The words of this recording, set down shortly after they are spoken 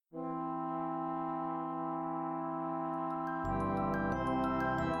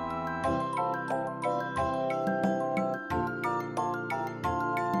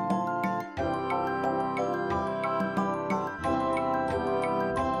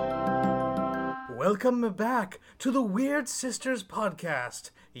Welcome back to the Weird Sisters podcast,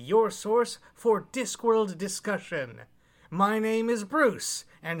 your source for Discworld discussion. My name is Bruce,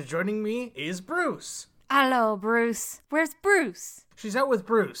 and joining me is Bruce. Hello, Bruce. Where's Bruce? She's out with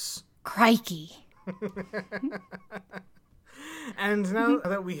Bruce. Crikey. And now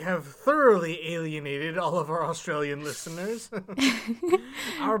that we have thoroughly alienated all of our Australian listeners,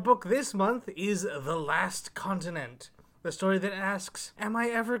 our book this month is The Last Continent. The story that asks, am I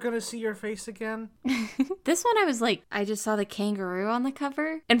ever going to see your face again? This one I just saw the kangaroo on the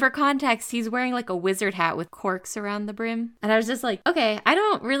cover. And for context, he's wearing like a wizard hat with corks around the brim. And I was just like, okay, I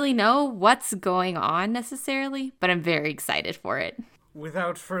don't really know what's going on necessarily, but I'm very excited for it.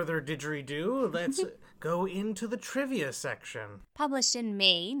 Without further didgeridoo, let's go into the trivia section. Published in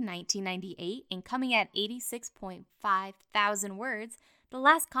May 1998 and coming at 86.5 thousand words, The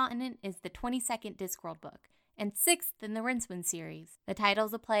Last Continent is the 22nd Discworld book and 6th in the Rincewind series. The title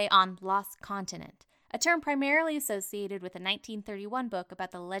is a play on Lost Continent, a term primarily associated with a 1931 book about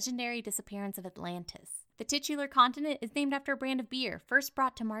the legendary disappearance of Atlantis. The titular continent is named after a brand of beer first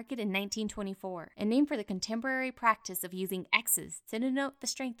brought to market in 1924 and named for the contemporary practice of using X's to denote the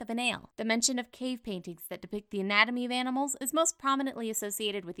strength of an ale. The mention of cave paintings that depict the anatomy of animals is most prominently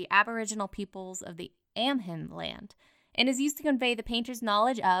associated with the Aboriginal peoples of the Amhin land and is used to convey the painter's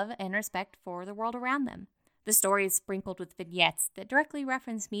knowledge of and respect for the world around them. The story is sprinkled with vignettes that directly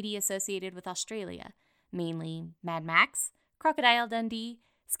reference media associated with Australia, mainly Mad Max, Crocodile Dundee,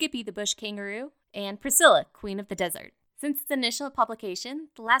 Skippy the Bush Kangaroo, and Priscilla, Queen of the Desert. Since its initial publication,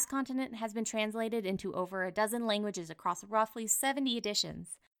 The Last Continent has been translated into over a dozen languages across roughly 70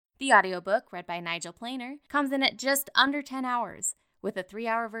 editions. The audiobook, read by Nigel Planer, comes in at just under 10 hours, with a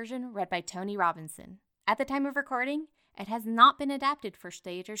 3-hour version read by Tony Robinson. At the time of recording, it has not been adapted for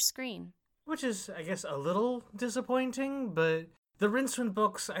stage or screen. Which is, I guess, a little disappointing, but the Rincewind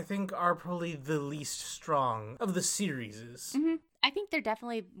books, I think, are probably the least strong of the series. Mm-hmm. I think they're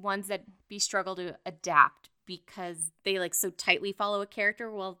definitely ones that struggle to adapt because they so tightly follow a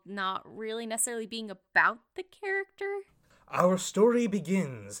character while not really necessarily being about the character. Our story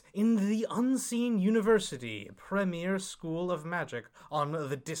begins in the Unseen University, premier school of magic on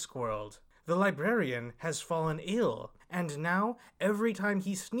the Discworld. The librarian has fallen ill, and now, every time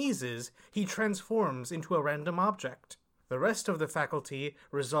he sneezes, he transforms into a random object. The rest of the faculty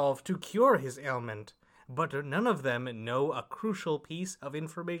resolve to cure his ailment, but none of them know a crucial piece of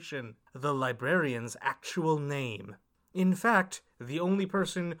information: the librarian's actual name. In fact, the only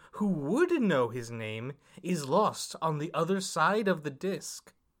person who would know his name is lost on the other side of the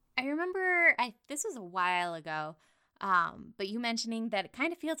disc. I remember, this was a while ago, but you mentioning that it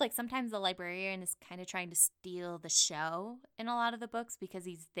kind of feels like sometimes the librarian is kind of trying to steal the show in a lot of the books because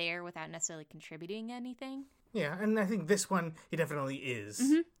he's there without necessarily contributing anything. Yeah, and I think this one, he definitely is.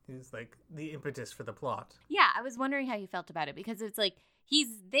 Mm-hmm. He's the impetus for the plot. Yeah, I was wondering how you felt about it because it's he's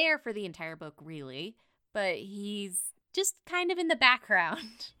there for the entire book, really, but he's just kind of in the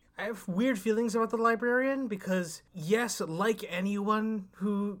background. I have weird feelings about the librarian because, yes, like anyone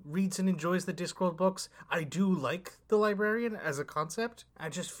who reads and enjoys the Discworld books, I do like the librarian as a concept. I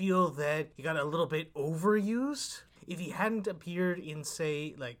just feel that he got a little bit overused. If he hadn't appeared in,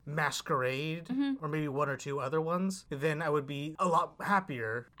 say, Masquerade, or maybe one or two other ones, then I would be a lot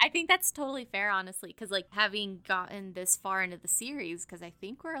happier. I think that's totally fair, honestly, because, having gotten this far into the series, because I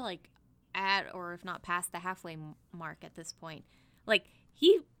think we're, at, or if not past the halfway mark at this point,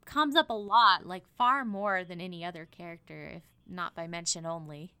 he comes up a lot, far more than any other character, if not by mention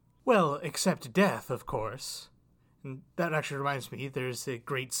only. Well, except Death, of course. And that actually reminds me, there's a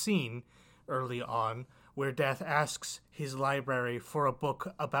great scene early on where Death asks his library for a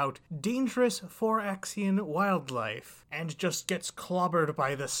book about dangerous Foraxian wildlife, and just gets clobbered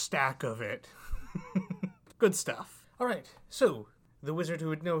by the stack of it. Good stuff. Alright, so, the wizard who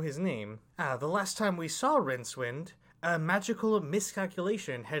would know his name. The last time we saw Rincewind, a magical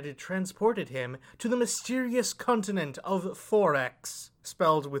miscalculation had transported him to the mysterious continent of Forex,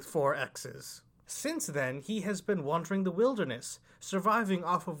 spelled with 4 X's. Since then, he has been wandering the wilderness, surviving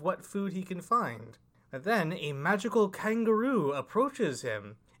off of what food he can find. But then, a magical kangaroo approaches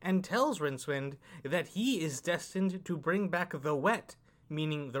him and tells Rincewind that he is destined to bring back the wet,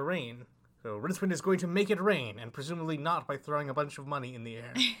 meaning the rain. So Rincewind is going to make it rain, and presumably not by throwing a bunch of money in the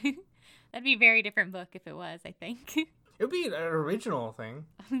air. That'd be a very different book if it was, I think. It would be an original thing.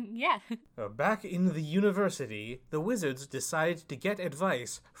 Yeah. Back in the university, the wizards decide to get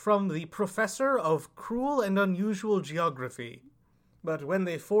advice from the professor of cruel and unusual geography. But when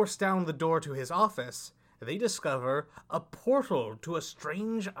they force down the door to his office, they discover a portal to a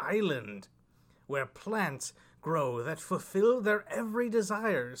strange island, where plants grow that fulfill their every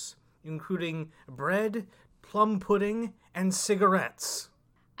desires, including bread, plum pudding, and cigarettes.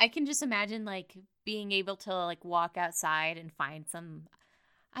 I can just imagine, like, being able to, like, walk outside and find some,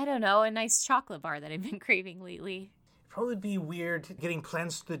 I don't know, a nice chocolate bar that I've been craving lately. Probably be weird getting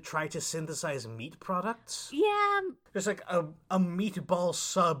plants to try to synthesize meat products. Yeah. Just like a meatball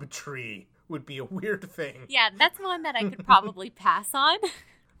sub tree would be a weird thing. Yeah, that's one that I could probably pass on.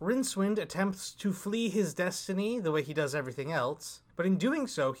 Rincewind attempts to flee his destiny the way he does everything else, but in doing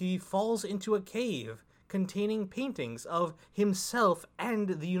so, he falls into a cave containing paintings of himself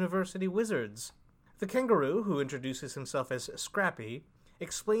and the university wizards. The kangaroo, who introduces himself as Scrappy,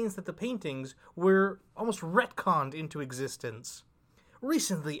 explains that the paintings were almost retconned into existence.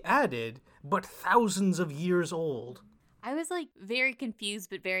 Recently added, but thousands of years old. I was, like, very confused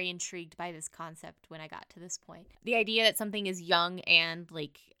but very intrigued by this concept when I got to this point. The idea that something is young and,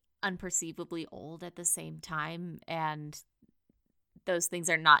 like, unperceivably old at the same time, and those things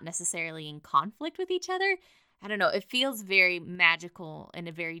are not necessarily in conflict with each other. I don't know. It feels very magical in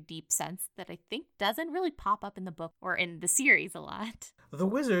a very deep sense that I think doesn't really pop up in the book or in the series a lot. The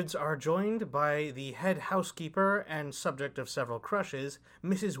wizards are joined by the head housekeeper and subject of several crushes,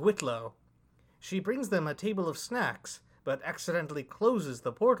 Mrs. Whitlow. She brings them a table of snacks, but accidentally closes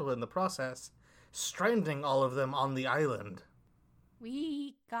the portal in the process, stranding all of them on the island.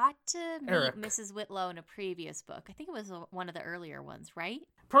 We got to meet Eric. Mrs. Whitlow in a previous book. I think it was one of the earlier ones, right?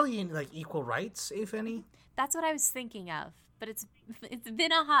 Probably in, like, equal rights, if any. That's what I was thinking of. But it's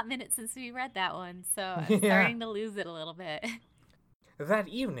been a hot minute since we read that one, so I'm Yeah. starting to lose it a little bit. That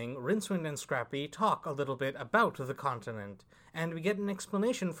evening, Rincewind and Scrappy talk a little bit about the continent, and we get an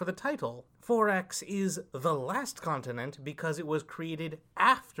explanation for the title. Forax is the last continent because it was created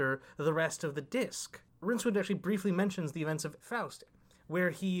after the rest of the disc. Rincewind actually briefly mentions the events of Faust, where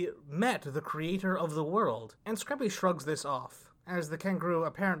he met the creator of the world, and Scrappy shrugs this off. As the kangaroo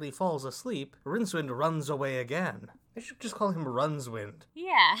apparently falls asleep, Rincewind runs away again. I should just call him Runswind.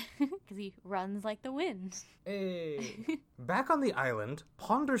 Yeah, because he runs like the wind. Hey. Back on the island,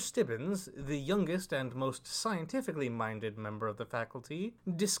 Ponder Stibbins, the youngest and most scientifically minded member of the faculty,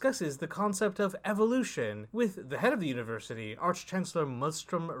 discusses the concept of evolution with the head of the university, Arch-Chancellor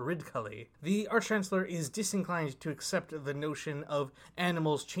Mudstrom Ridcully. The Arch-Chancellor is disinclined to accept the notion of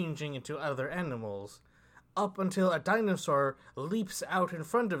animals changing into other animals, up until a dinosaur leaps out in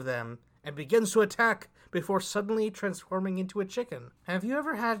front of them and begins to attack before suddenly transforming into a chicken. Have you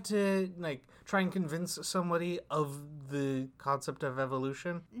ever had to, like, try and convince somebody of the concept of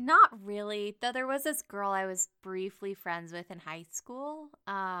evolution? Not really, though there was this girl I was briefly friends with in high school,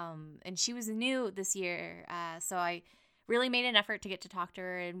 and she was new this year, so I really made an effort to get to talk to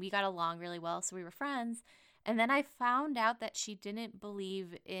her, and we got along really well, so we were friends. And then I found out that she didn't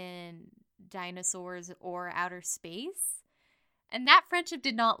believe in dinosaurs or outer space. And that friendship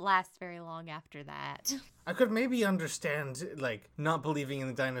did not last very long after that. I could maybe understand, like, not believing in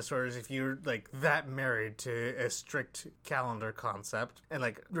the dinosaurs if you're, like, that married to a strict calendar concept and,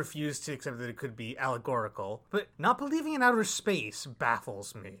 like, refuse to accept that it could be allegorical. But not believing in outer space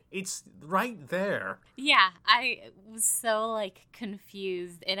baffles me. It's right there. Yeah, I was so, like,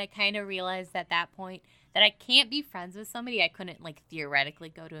 confused. And I kind of realized at that point that I can't be friends with somebody I couldn't, like, theoretically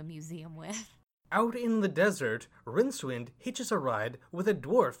go to a museum with. Out in the desert, Rincewind hitches a ride with a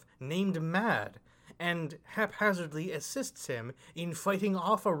dwarf named Mad, and haphazardly assists him in fighting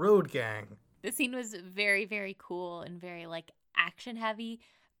off a road gang. The scene was very, very cool and very, like, action heavy.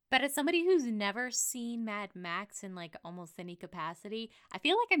 But as somebody who's never seen Mad Max in, like, almost any capacity, I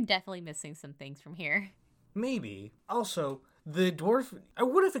feel like I'm definitely missing some things from here. Maybe. Also, the dwarf, I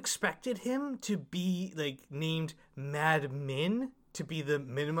would have expected him to be, like, named Mad Min, to be the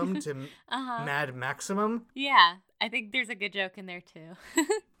minimum to Mad Maximum. Yeah, I think there's a good joke in there too.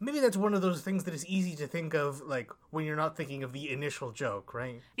 Maybe that's one of those things that is easy to think of, like, when you're not thinking of the initial joke,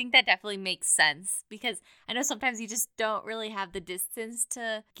 right? I think that definitely makes sense because I know sometimes you just don't really have the distance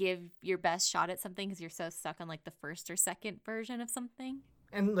to give your best shot at something because you're so stuck on, like, the first or second version of something.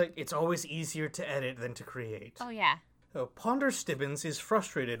 And, like, it's always easier to edit than to create. Oh, yeah. So, Ponder Stibbins is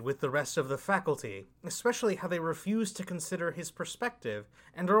frustrated with the rest of the faculty, especially how they refuse to consider his perspective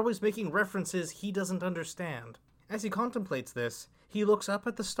and are always making references he doesn't understand. As he contemplates this, he looks up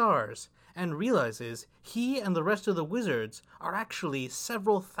at the stars and realizes he and the rest of the wizards are actually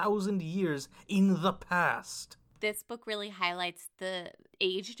several thousand years in the past. This book really highlights the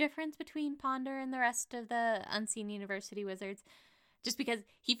age difference between Ponder and the rest of the Unseen University wizards. Just because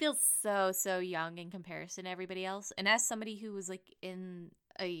he feels so young in comparison to everybody else. And as somebody who was, like, in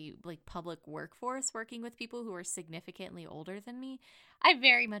a, like, public workforce working with people who are significantly older than me, I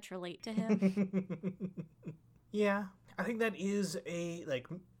very much relate to him. Yeah, I think that is a, like,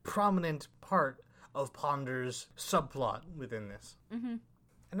 prominent part of Ponder's subplot within this. Mm-hmm.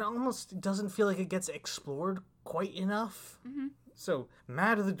 And it almost doesn't feel like it gets explored quite enough. Mm-hmm. So,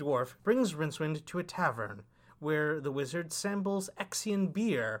 Mad the Dwarf brings Rincewind to a tavern, where the wizard samples Exian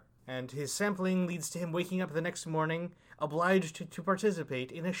beer, and his sampling leads to him waking up the next morning, obliged to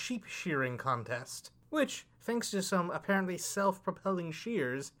participate in a sheep shearing contest, which, thanks to some apparently self-propelling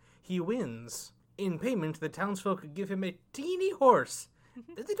shears, he wins. In payment, the townsfolk give him a teeny horse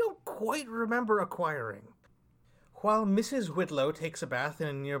that they don't quite remember acquiring. While Mrs. Whitlow takes a bath in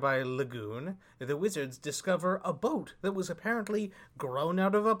a nearby lagoon, the wizards discover a boat that was apparently grown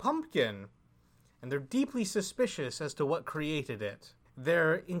out of a pumpkin, and they're deeply suspicious as to what created it.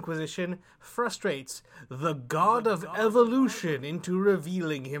 Their inquisition frustrates the god of evolution into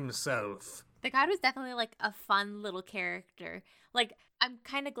revealing himself. The god was definitely like a fun little character. Like, I'm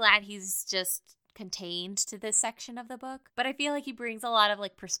kind of glad he's just contained to this section of the book, but I feel like he brings a lot of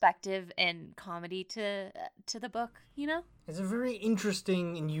like perspective and comedy to the book, you know? It's a very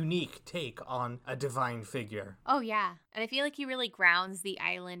interesting and unique take on a divine figure. Oh yeah, and I feel like he really grounds the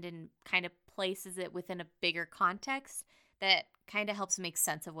island and kind of places it within a bigger context that kind of helps make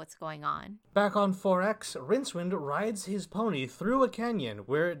sense of what's going on. Back on 4X, Rincewind rides his pony through a canyon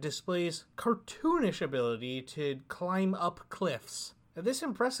where it displays cartoonish ability to climb up cliffs. This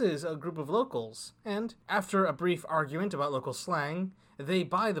impresses a group of locals, and after a brief argument about local slang, they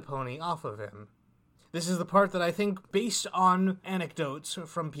buy the pony off of him. This is the part that I think, based on anecdotes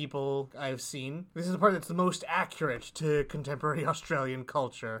from people I've seen, this is the part that's the most accurate to contemporary Australian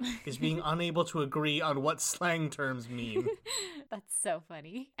culture, is being unable to agree on what slang terms mean. That's so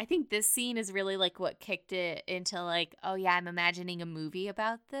funny. I think this scene is really like what kicked it into like, oh yeah, I'm imagining a movie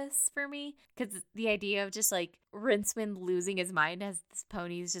about this for me. Because the idea of just like Rincewind losing his mind as this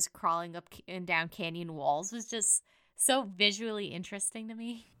pony's just crawling up and down canyon walls was just so visually interesting to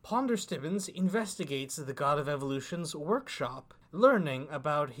me. Ponder Stibbons investigates the God of Evolution's workshop, learning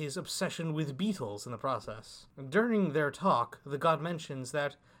about his obsession with beetles in the process. During their talk, the god mentions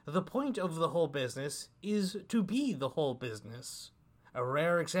that the point of the whole business is to be the whole business. A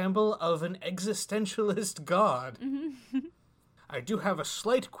rare example of an existentialist god. I do have a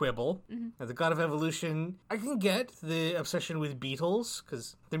slight quibble. The God of Evolution, I can get the obsession with Beatles,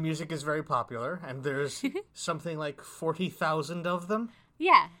 because their music is very popular, and there's something like 40,000 of them.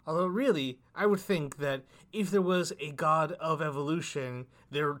 Yeah. Although really, I would think that if there was a God of Evolution,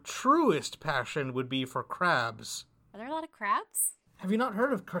 their truest passion would be for crabs. Are there a lot of crabs? Have you not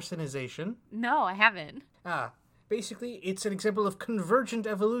heard of carcinization? No, I haven't. Basically, it's an example of convergent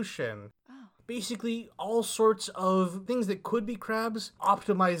evolution. Basically, all sorts of things that could be crabs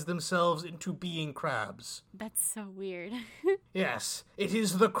optimize themselves into being crabs. That's so weird. Yes, it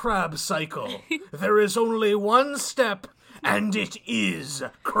is the crab cycle. There is only one step, and it is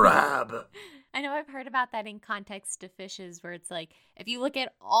crab. I know I've heard about that in context to fishes, where it's like, if you look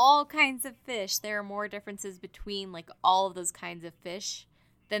at all kinds of fish, there are more differences between like all of those kinds of fish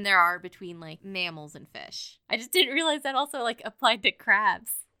than there are between like mammals and fish. I just didn't realize that also like applied to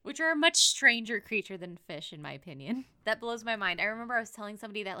crabs, which are a much stranger creature than fish, in my opinion. That blows my mind. I remember I was telling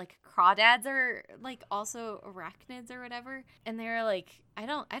somebody that, like, crawdads are, like, also arachnids or whatever. And they were like, I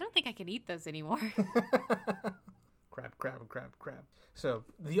don't think I can eat those anymore. Crab. So,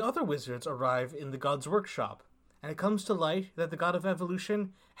 the other wizards arrive in the god's workshop, and it comes to light that the god of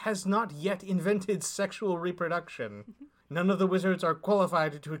evolution has not yet invented sexual reproduction. None of the wizards are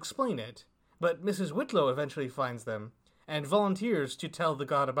qualified to explain it, but Mrs. Whitlow eventually finds them, and volunteers to tell the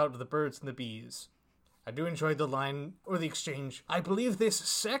god about the birds and the bees. I do enjoy the line, or the exchange, I believe this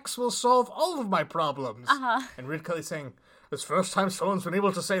sex will solve all of my problems. And Ridcully saying, it's the first time someone's been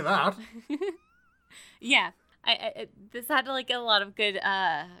able to say that. Yeah. This had like a lot of good,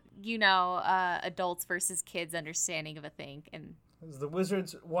 adults versus kids understanding of a thing. And the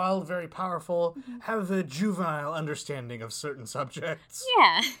wizards, while very powerful, have a juvenile understanding of certain subjects.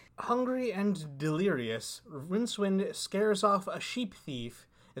 Yeah. Hungry and delirious, Rincewind scares off a sheep thief,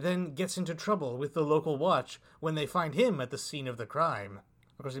 then gets into trouble with the local watch when they find him at the scene of the crime.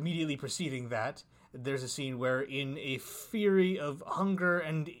 Of course, immediately preceding that, there's a scene where, in a fury of hunger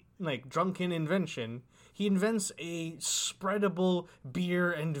and, drunken invention, he invents a spreadable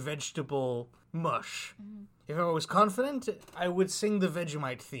beer and vegetable mush. If I was confident, I would sing the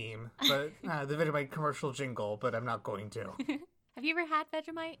Vegemite theme, but the Vegemite commercial jingle, but I'm not going to. Have you ever had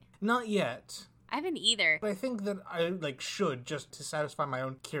Vegemite? Not yet. I haven't either. But I think that I, should, just to satisfy my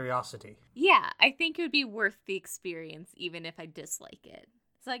own curiosity. Yeah, I think it would be worth the experience, even if I dislike it.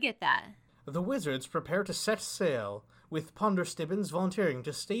 So I get that. The wizards prepare to set sail, with Ponder Stibbons volunteering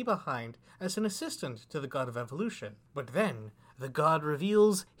to stay behind as an assistant to the god of evolution. But then, the god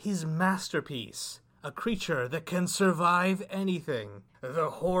reveals his masterpiece, a creature that can survive anything. The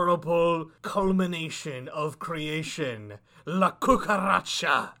horrible culmination of creation, La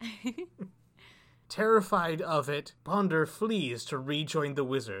Cucaracha. Terrified of it, Ponder flees to rejoin the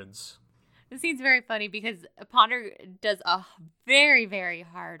wizards. This scene's very funny because Ponder does a very, very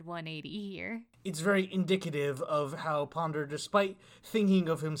hard 180 here. It's very indicative of how Ponder, despite thinking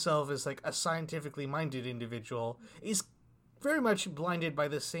of himself as like a scientifically minded individual, is very much blinded by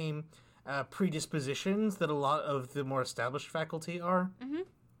the same predispositions that a lot of the more established faculty are.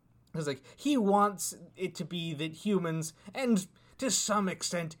 Because like he wants it to be that humans, and to some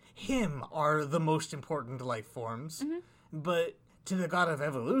extent him, are the most important life forms, but to the god of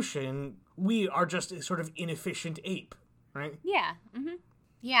evolution, we are just a sort of inefficient ape, right? Yeah.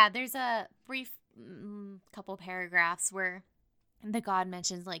 Yeah, there's a brief couple paragraphs where the god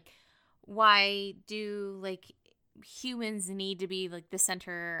mentions, like, why do, like, humans need to be, like, the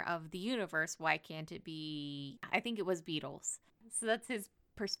center of the universe? Why can't it be, I think it was beetles. So that's his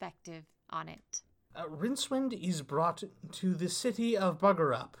perspective on it. Rincewind is brought to the city of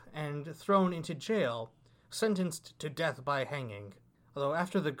Buggerup and thrown into jail, sentenced to death by hanging. Although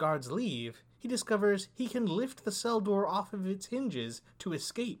after the guards leave, he discovers he can lift the cell door off of its hinges to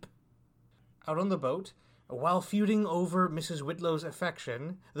escape. Out on the boat, while feuding over Mrs. Whitlow's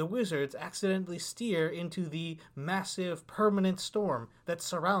affection, the wizards accidentally steer into the massive permanent storm that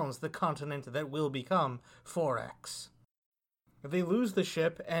surrounds the continent that will become Forex. They lose the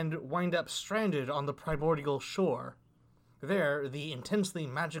ship and wind up stranded on the primordial shore. There, the intensely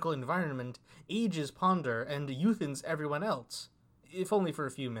magical environment ages Ponder and youthens everyone else, if only for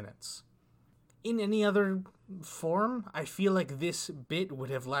a few minutes. In any other form, I feel like this bit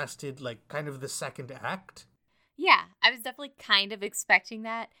would have lasted, like, kind of the second act. Yeah, I was definitely kind of expecting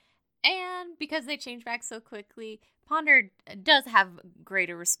that. And because they change back so quickly, Ponder does have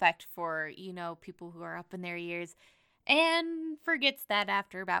greater respect for, you know, people who are up in their years, and forgets that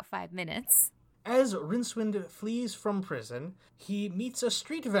after about 5 minutes. As Rincewind flees from prison, he meets a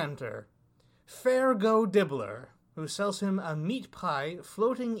street vendor, Fairgo Dibbler, who sells him a meat pie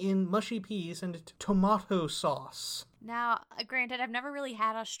floating in mushy peas and tomato sauce. Now, granted, I've never really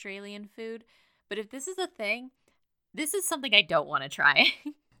had Australian food, but if this is a thing, this is something I don't want to try.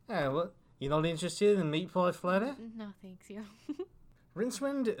 Well, you're not interested in meat pie flatter? No, thanks you.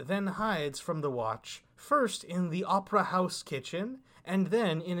 Rincewind then hides from the watch, first in the Opera House kitchen, and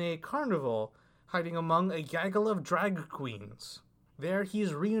then in a carnival, hiding among a gaggle of drag queens. There he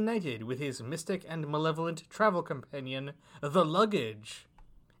is reunited with his mystic and malevolent travel companion, the Luggage.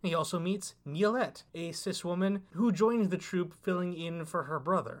 He also meets Nielette, a cis woman who joined the troupe filling in for her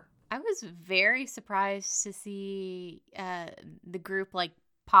brother. I was very surprised to see the group, like,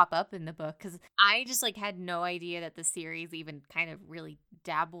 pop up in the book, because I just, like, had no idea that the series even kind of really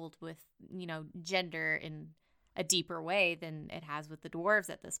dabbled with, you know, gender in a deeper way than it has with the dwarves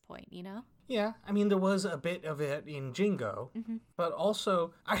at this point, you know? Yeah, I mean, there was a bit of it in Jingo, but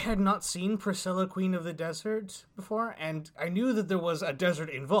also, I had not seen Priscilla, Queen of the Desert before, and I knew that there was a desert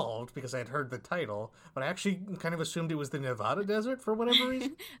involved because I had heard the title, but I actually kind of assumed it was the Nevada desert for whatever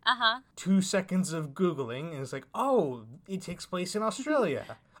reason. 2 seconds of Googling, and it's like, oh, it takes place in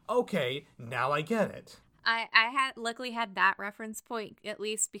Australia. Okay, now I get it. I had luckily had that reference point, at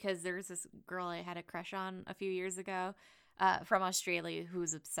least, because there was this girl I had a crush on a few years ago from Australia who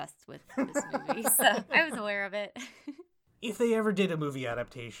was obsessed with this movie, so I was aware of it. If they ever did a movie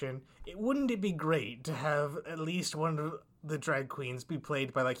adaptation, wouldn't it be great to have at least one of the drag queens be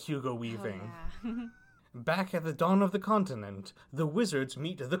played by, like, Hugo Weaving? Oh, yeah. Back at the dawn of the continent, the wizards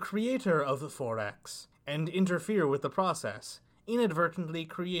meet the creator of the Forex and interfere with the process, inadvertently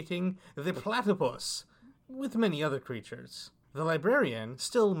creating the platypus, with many other creatures. The librarian,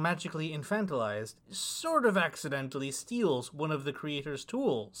 still magically infantilized, sort of accidentally steals one of the creator's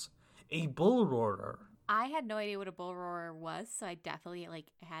tools, a bull roarer. I had no idea what a bull roarer was, so I definitely, like,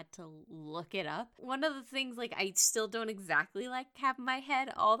 had to look it up. One of the things, like, I still don't exactly, like, have my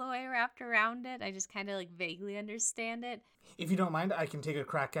head all the way wrapped around it. I just kind of, like, vaguely understand it. If you don't mind, I can take a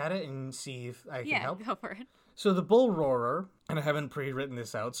crack at it and see if I can help. Yeah, go for it. So the bull roarer, and I haven't pre-written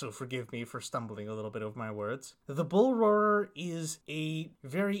this out, so forgive me for stumbling a little bit over my words. The bull roarer is a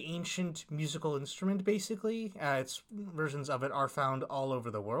very ancient musical instrument, basically. Its versions of it are found all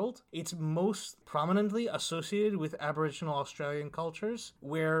over the world. It's most prominently associated with Aboriginal Australian cultures,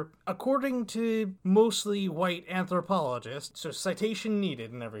 where, according to mostly white anthropologists, so citation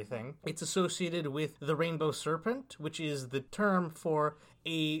needed and everything, it's associated with the rainbow serpent, which is the term for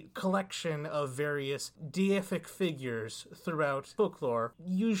a collection of various deific figures throughout throughout folklore,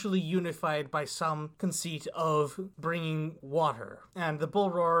 usually unified by some conceit of bringing water. And the bull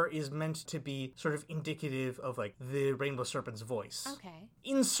roar is meant to be sort of indicative of, like, the rainbow serpent's voice. Okay.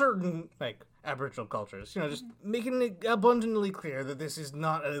 In certain, like, Aboriginal cultures. Just making it abundantly clear that this is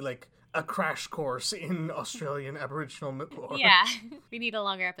not a crash course in Australian Aboriginal lore. Yeah, we need a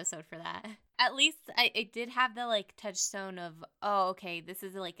longer episode for that. At least it did have the, like, touchstone of, oh, okay, this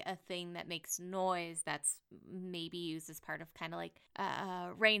is, like, a thing that makes noise that's maybe used as part of kind of, like,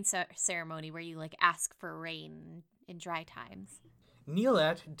 a rain ceremony where you, like, ask for rain in dry times.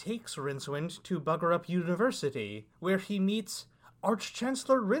 Neelat takes Rincewind to Buggerup University, where he meets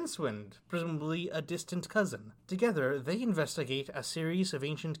Arch-Chancellor Rincewind, presumably a distant cousin. Together, they investigate a series of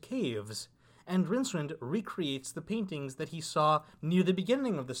ancient caves, and Rincewind recreates the paintings that he saw near the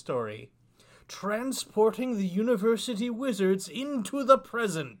beginning of the story, transporting the university wizards into the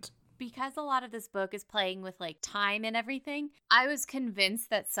present. Because a lot of this book is playing with, like, time and everything, I was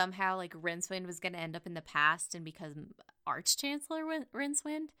convinced that somehow, like, Rincewind was going to end up in the past and become Arch-Chancellor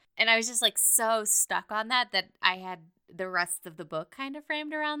Rincewind. And I was just, like, so stuck on that I had the rest of the book kind of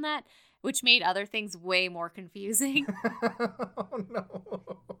framed around that, which made other things way more confusing. Oh,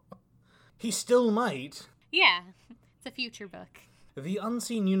 no. He still might. Yeah, it's a future book. The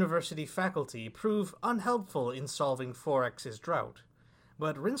unseen university faculty prove unhelpful in solving Forex's drought,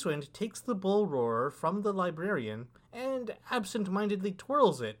 but Rincewind takes the bull roarer from the librarian and absent-mindedly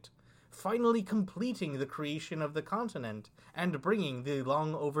twirls it, finally completing the creation of the continent and bringing the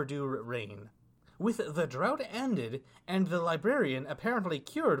long-overdue rain. With the drought ended and the librarian apparently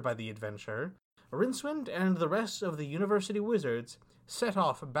cured by the adventure, Rincewind and the rest of the university wizards set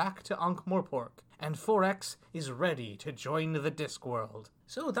off back to Ankh-Morpork, and Forex is ready to join the Discworld.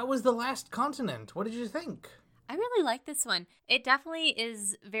 So that was the last continent. What did you think? I really like this one. It definitely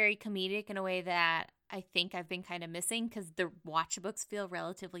is very comedic in a way that I think I've been kind of missing, because the watch books feel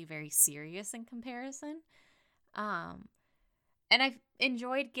relatively very serious in comparison. And I've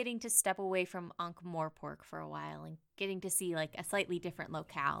enjoyed getting to step away from Ankh-Morpork for a while and getting to see, like, a slightly different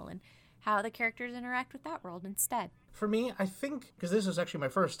locale and how the characters interact with that world instead. For me, I think, because this was actually my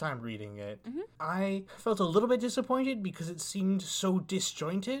first time reading it, I felt a little bit disappointed because it seemed so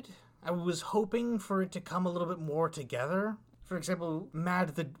disjointed. I was hoping for it to come a little bit more together. For example,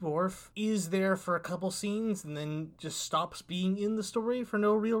 Mad the Dwarf is there for a couple scenes and then just stops being in the story for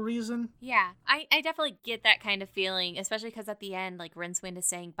no real reason. Yeah, I definitely get that kind of feeling, especially because at the end, like, Rincewind is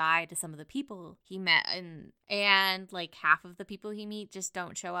saying bye to some of the people he met, and like, half of the people he meet just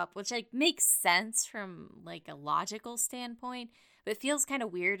don't show up, which, like, makes sense from, like, a logical standpoint, but it feels kind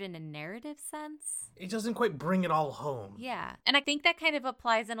of weird in a narrative sense. It doesn't quite bring it all home. Yeah. And I think that kind of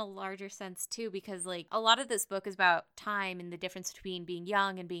applies in a larger sense, too, because, like, a lot of this book is about time and the difference between being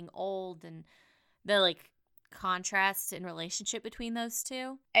young and being old and the, like, contrast and relationship between those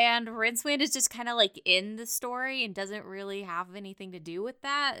two. And Rincewind is just kind of, like, in the story and doesn't really have anything to do with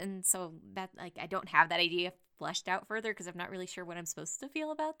that. And so that, like, I don't have that idea fleshed out further because I'm not really sure what I'm supposed to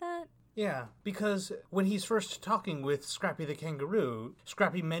feel about that. Yeah, because when he's first talking with Scrappy the kangaroo,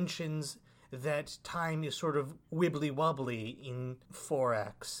 Scrappy mentions that time is sort of wibbly-wobbly in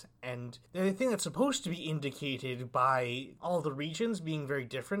 4X, and the thing that's supposed to be indicated by all the regions being very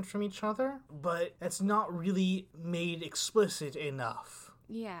different from each other, but that's not really made explicit enough.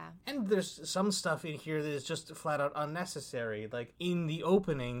 Yeah. And there's some stuff in here that is just flat out unnecessary. Like, in the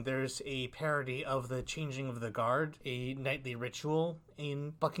opening, there's a parody of the Changing of the Guard, a nightly ritual in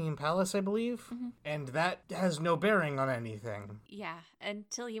Buckingham Palace, I believe. Mm-hmm. And that has no bearing on anything. Yeah,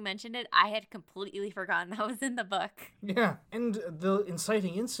 until you mentioned it, I had completely forgotten that was in the book. Yeah, and the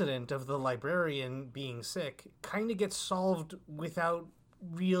inciting incident of the librarian being sick kind of gets solved without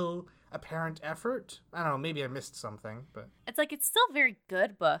real apparent effort. I don't know, maybe I missed something, but it's like, it's still a very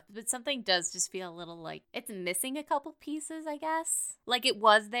good book, but something does just feel a little like it's missing a couple pieces, I guess. Like, it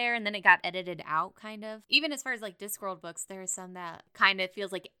was there and then it got edited out, kind of. Even as far as, like, Discworld books, there are some that kind of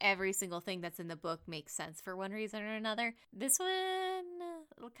feels like every single thing that's in the book makes sense for one reason or another. This one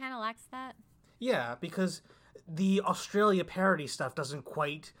kind of lacks that. Yeah, because the Australia parody stuff doesn't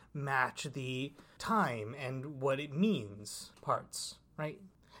quite match the time and what it means parts, right?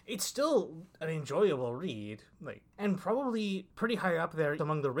 It's still an enjoyable read, like, and probably pretty high up there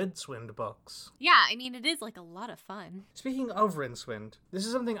among the Rincewind books. Yeah, I mean, it is, like, a lot of fun. Speaking of Rincewind, this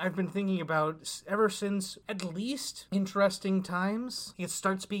is something I've been thinking about ever since at least Interesting Times. It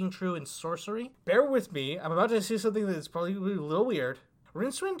starts being true in sorcery. Bear with me, I'm about to say something that's probably a little weird.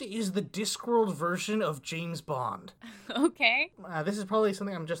 Rincewind is the Discworld version of James Bond. Okay. This is probably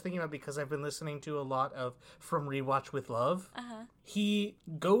something I'm just thinking about because I've been listening to a lot of From Rewatch with Love. Uh-huh. He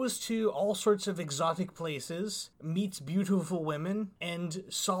goes to all sorts of exotic places, meets beautiful women, and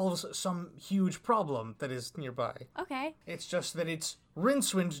solves some huge problem that is nearby. Okay. It's just that it's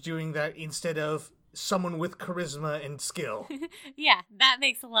Rincewind doing that instead of someone with charisma and skill. Yeah, that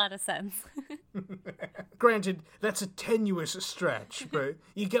makes a lot of sense. Granted, that's a tenuous stretch, but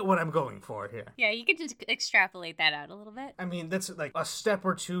you get what I'm going for here. Yeah, you could just extrapolate that out a little bit. I mean, that's like a step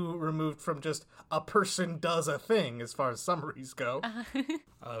or two removed from just a person does a thing as far as summaries go.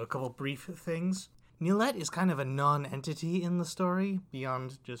 A couple brief things. Nihlette is kind of a non-entity in the story,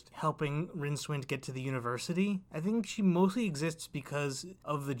 beyond just helping Rincewind get to the university. I think she mostly exists because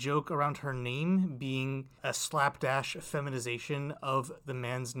of the joke around her name being a slapdash feminization of the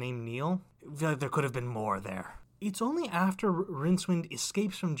man's name Neil. I feel like there could have been more there. It's only after Rincewind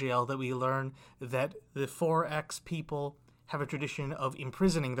escapes from jail that we learn that the 4X people have a tradition of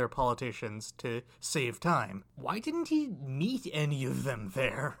imprisoning their politicians to save time. Why didn't he meet any of them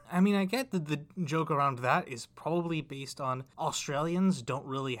there? I mean, I get that the joke around that is probably based on Australians don't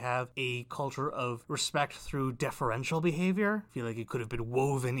really have a culture of respect through deferential behavior. I feel like it could have been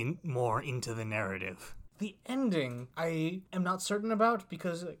woven more into the narrative. The ending, I am not certain about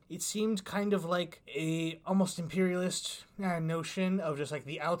because it seemed kind of like a almost imperialist notion of just like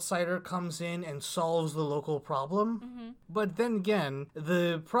the outsider comes in and solves the local problem. Mm-hmm. But then again,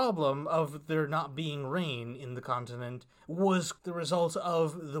 the problem of there not being rain in the continent was the result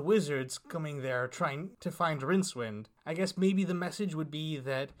of the wizards coming there trying to find Rincewind. I guess maybe the message would be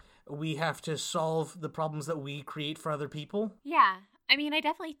that we have to solve the problems that we create for other people. Yeah. I mean, I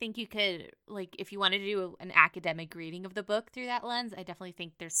definitely think you could, like, if you wanted to do an academic reading of the book through that lens, I definitely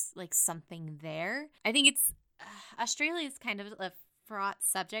think there's, like, something there. I think it's, Australia is kind of a fraught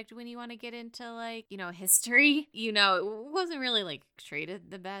subject when you want to get into, like, you know, history. You know, it wasn't really, like, treated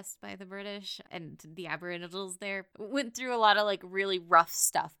the best by the British, and the Aboriginals there went through a lot of, like, really rough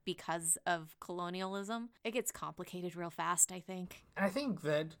stuff because of colonialism. It gets complicated real fast, I think. I think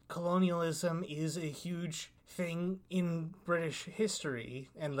that colonialism is a huge thing in British history,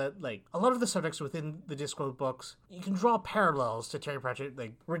 and that, like, a lot of the subjects within the Discworld books, you can draw parallels to Terry Pratchett,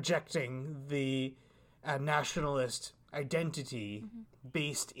 like, rejecting the nationalist identity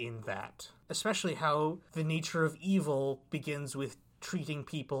based in that. Especially how the nature of evil begins with treating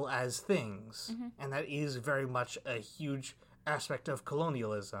people as things. And that is very much a huge aspect of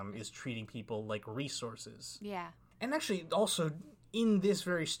colonialism, is treating people like resources. Yeah. And actually, also, in this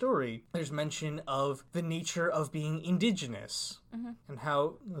very story, there's mention of the nature of being indigenous, and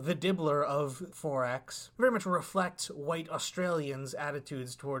how the Dibbler of 4X very much reflects white Australians'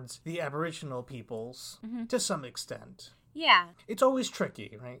 attitudes towards the Aboriginal peoples, to some extent. Yeah. It's always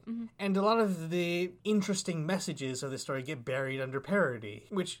tricky, right? And a lot of the interesting messages of the story get buried under parody,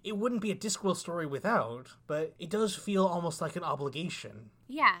 which it wouldn't be a Discworld story without, but it does feel almost like an obligation.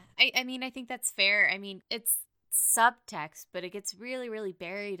 Yeah. I mean, I think that's fair. I mean, it's subtext, but it gets really, really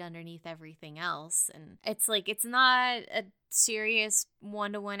buried underneath everything else. And it's like, it's not a serious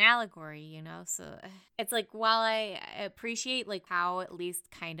one-to-one allegory, you know? So it's like, while I appreciate like how at least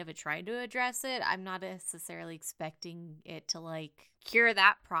kind of it tried to address it, I'm not necessarily expecting it to like cure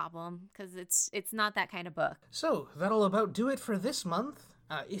that problem, because it's not that kind of book. So that'll about do it for this month.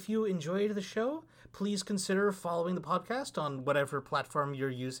 If you enjoyed the show, please consider following the podcast on whatever platform you're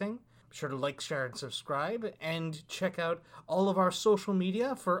using. Be sure to like, share, and subscribe, and check out all of our social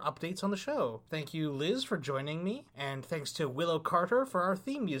media for updates on the show. Thank you, Liz, for joining me, and thanks to Willow Carter for our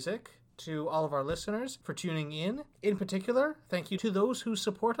theme music. To all of our listeners for tuning in. In particular, thank you to those who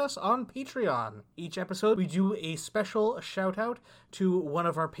support us on Patreon. Each episode, we do a special shout-out to one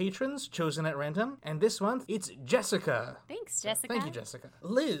of our patrons chosen at random, and this month, it's Jessica. Thanks, Jessica. Thank you, Jessica.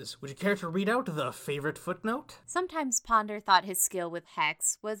 Liz, would you care to read out the favorite footnote? Sometimes Ponder thought his skill with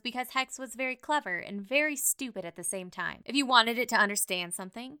Hex was because Hex was very clever and very stupid at the same time. If you wanted it to understand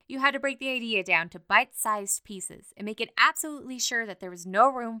something, you had to break the idea down to bite-sized pieces and make it absolutely sure that there was no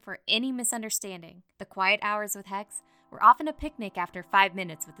room for any misunderstanding. The quiet hours with Hex were often a picnic after 5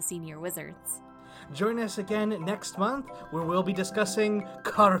 minutes with the senior wizards. Join us again next month, where we'll be discussing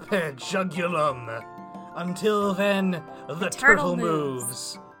Carpe Jugulum. Until then, the turtle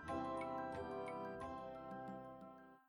moves.